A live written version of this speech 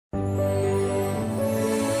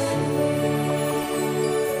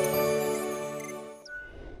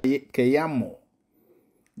Keyamo,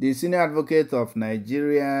 the senior advocate of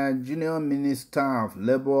Nigeria, junior minister of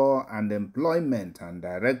labor and employment and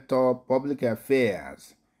director public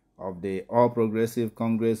affairs of the All Progressive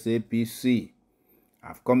Congress APC,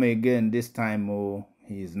 have come again this time.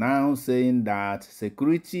 He is now saying that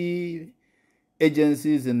security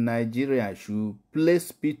agencies in Nigeria should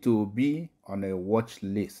place Peter Obi on a watch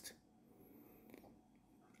list.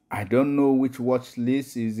 I don't know which watch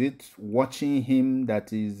list. Is it watching him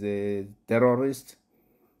that is a terrorist,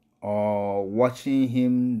 or watching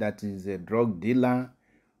him that is a drug dealer,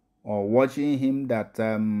 or watching him that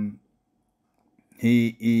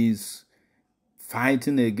he is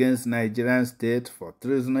fighting against Nigerian state for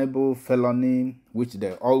treasonable felony, which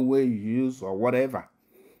they always use, or whatever?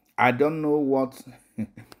 I don't know what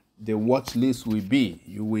the watch list will be.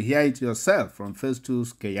 You will hear it yourself from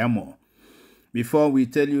Festus Keyamo. Before we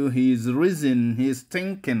tell you his reason, his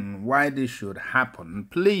thinking, why this should happen,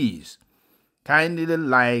 please kindly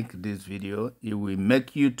like this video. It will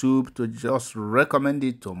make YouTube to just recommend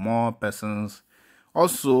it to more persons.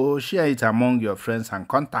 Also, share it among your friends and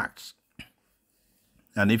contacts.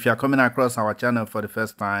 And if you are coming across our channel for the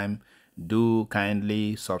first time, do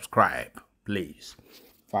kindly subscribe, please.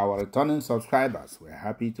 For our returning subscribers, we're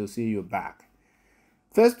happy to see you back.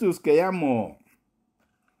 Festus Keyamo,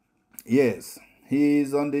 yes, he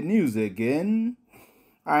is on the news again,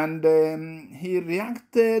 and he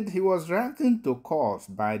was reacting to calls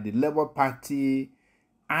by the Labour Party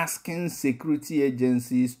asking security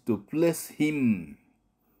agencies to place him,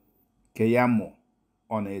 Keyamo,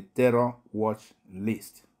 on a terror watch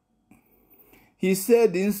list. He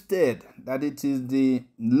said instead that it is the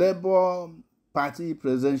Labour Party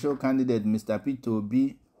presidential candidate, Mr. Peter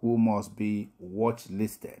Obi, who must be watch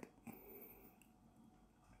listed.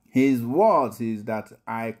 His words is that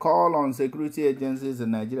I call on security agencies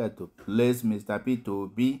in Nigeria to place Mr. Peter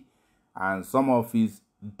Obi and some of his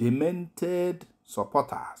demented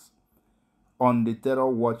supporters on the terror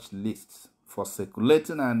watch list for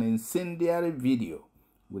circulating an incendiary video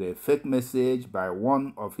with a fake message by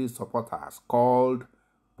one of his supporters called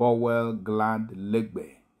Powell Glad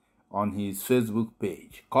Legbe on his Facebook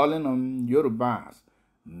page, calling on Yorubas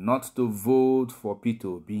not to vote for Peter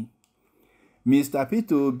Obi. Mr.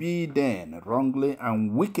 Peter Obi then wrongly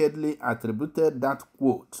and wickedly attributed that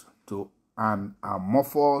quote to an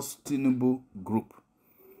amorphous Tinubu group.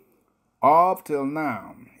 Up till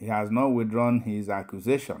now, he has not withdrawn his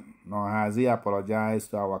accusation, nor has he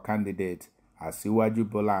apologized to our candidate, Asiwaju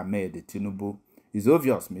Bola Ahmed Tinubu. It's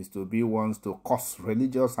obvious Mr. Obi wants to cause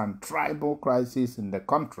religious and tribal crises in the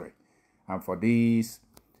country, and for this,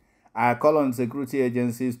 I call on security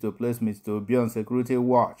agencies to place Mr. Obi on security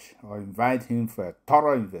watch or invite him for a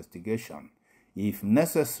thorough investigation. If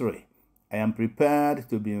necessary, I am prepared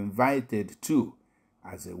to be invited too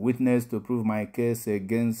as a witness to prove my case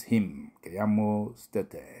against him, Keyamo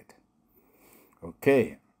stated.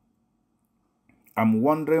 Okay. I'm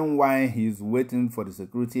wondering why he's waiting for the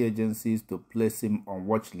security agencies to place him on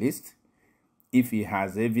watch list if he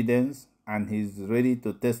has evidence and he's ready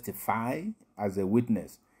to testify as a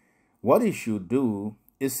witness. What he should do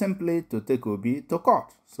is simply to take Obi to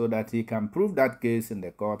court so that he can prove that case in the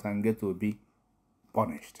court and get Obi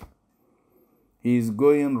punished. He is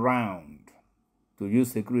going round to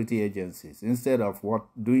use security agencies instead of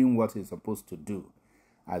doing what he's supposed to do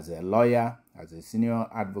as a lawyer, as a senior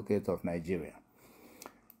advocate of Nigeria.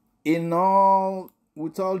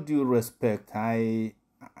 With all due respect, I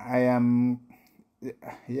don't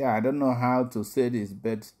know how to say this,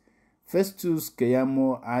 but Festus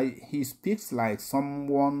Keyamo, he speaks like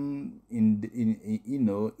someone in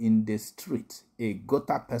the street, a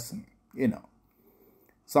gutter person,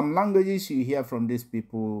 Some languages you hear from these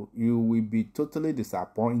people, you will be totally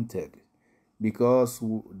disappointed because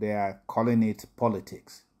they are calling it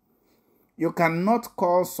politics. You cannot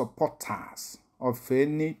call supporters of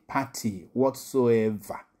any party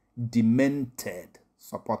whatsoever demented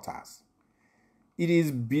supporters. It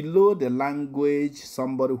is below the language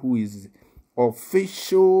somebody who is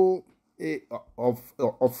official of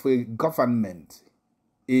a government,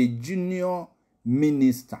 a junior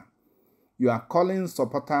minister. You are calling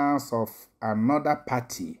supporters of another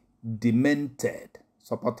party demented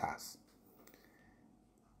supporters.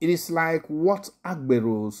 It is like what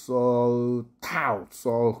agberos or touts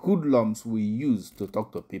or hoodlums we use to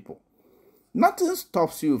talk to people. Nothing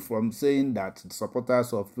stops you from saying that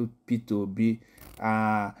supporters of Peter Obi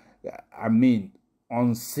are,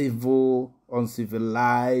 uncivil,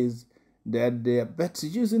 uncivilized, but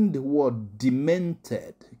using the word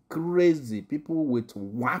demented, crazy, people with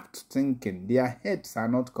warped thinking, their heads are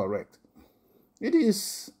not correct. It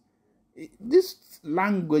is These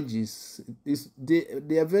languages,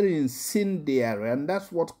 they are very incendiary, and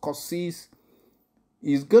that's what causes,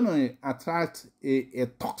 is going to attract a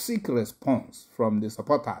toxic response from the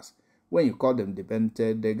supporters. When you call them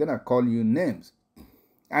demented, they're going to call you names.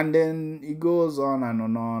 And then it goes on and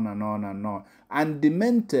on and on and on. And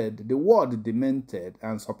demented, the word demented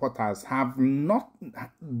and supporters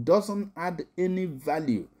doesn't add any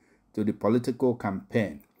value to the political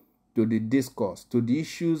campaign, to the discourse, to the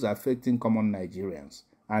issues affecting common Nigerians,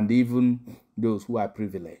 and even those who are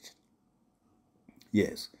privileged.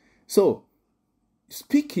 Yes. So,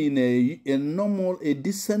 speak in a normal, a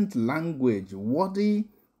decent language worthy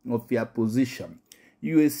of your position.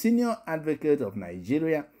 You're a senior advocate of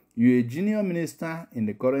Nigeria. You're a junior minister in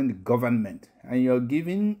the current government, and you're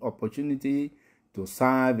given opportunity to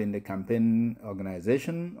serve in the campaign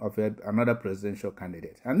organization of another presidential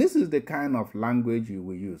candidate. And this is the kind of language you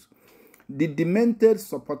will use. The demented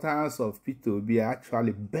supporters of Peter Obi are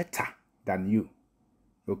actually better than you,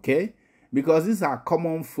 okay? Because these are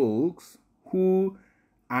common folks who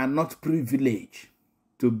are not privileged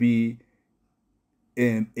to be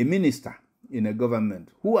a minister in a government,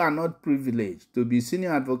 who are not privileged to be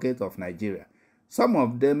senior advocate of Nigeria. Some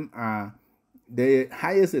of them are, the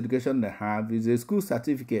highest education they have is a school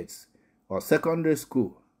certificates or secondary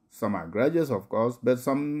school. Some are graduates, of course, but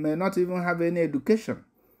some may not even have any education.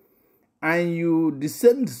 And you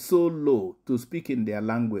descend so low to speak in their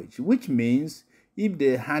language, which means if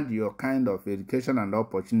they had your kind of education and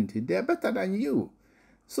opportunity, they're better than you.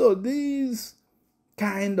 So these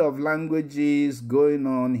kind of languages going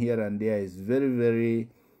on here and there is very, very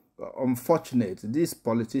unfortunate. These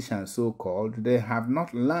politicians, so-called, they have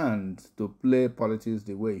not learned to play politics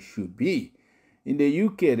the way it should be. In the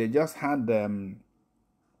UK, they just had a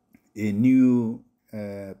new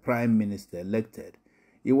prime minister elected.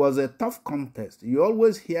 It was a tough contest. You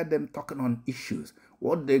always hear them talking on issues.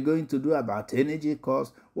 What they're going to do about energy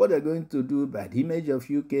costs, what they're going to do about the image of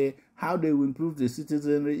UK, how they will improve the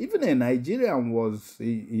citizenry. Even a Nigerian was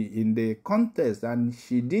in the contest and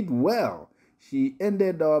she did well. She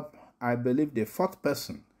ended up, I believe, the 4th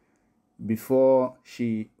person before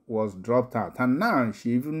she was dropped out. And now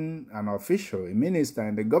she's even an official, a minister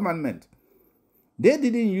in the government. They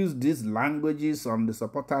didn't use these languages on the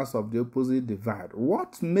supporters of the opposite divide.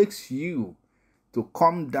 What makes you to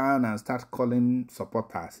come down and start calling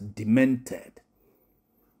supporters demented?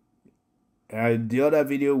 The other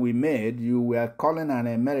video we made, you were calling an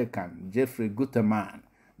American, Jeffrey Gutterman,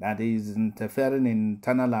 that is interfering in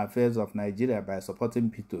internal affairs of Nigeria by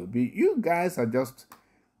supporting Peter Obi. You guys are just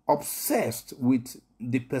obsessed with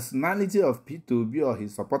the personality of Peter Obi or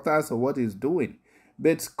his supporters or what he's doing.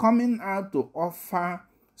 But coming out to offer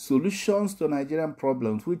solutions to Nigerian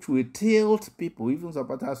problems, which will tilt people, even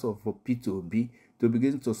supporters of Peter Obi, to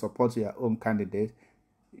begin to support your own candidate,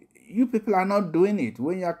 you people are not doing it.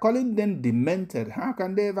 When you are calling them demented, how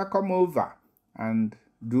can they ever come over and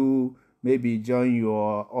do, maybe join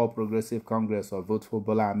your All Progressive Congress or vote for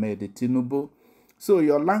Bola Ahmed Tinubu? So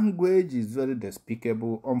your language is very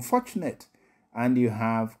despicable, unfortunate, and you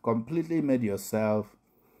have completely made yourself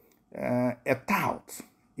a tout.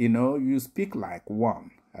 You know, you speak like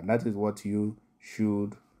one, and that is what you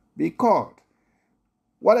should be called.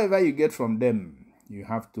 Whatever you get from them, you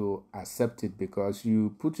have to accept it, because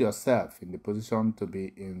you put yourself in the position to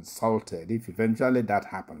be insulted if eventually that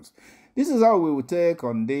happens. This is how we will take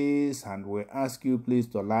on this, and we ask you please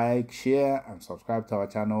to like, share, and subscribe to our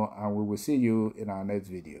channel, and we will see you in our next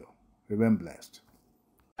video. Remain blessed.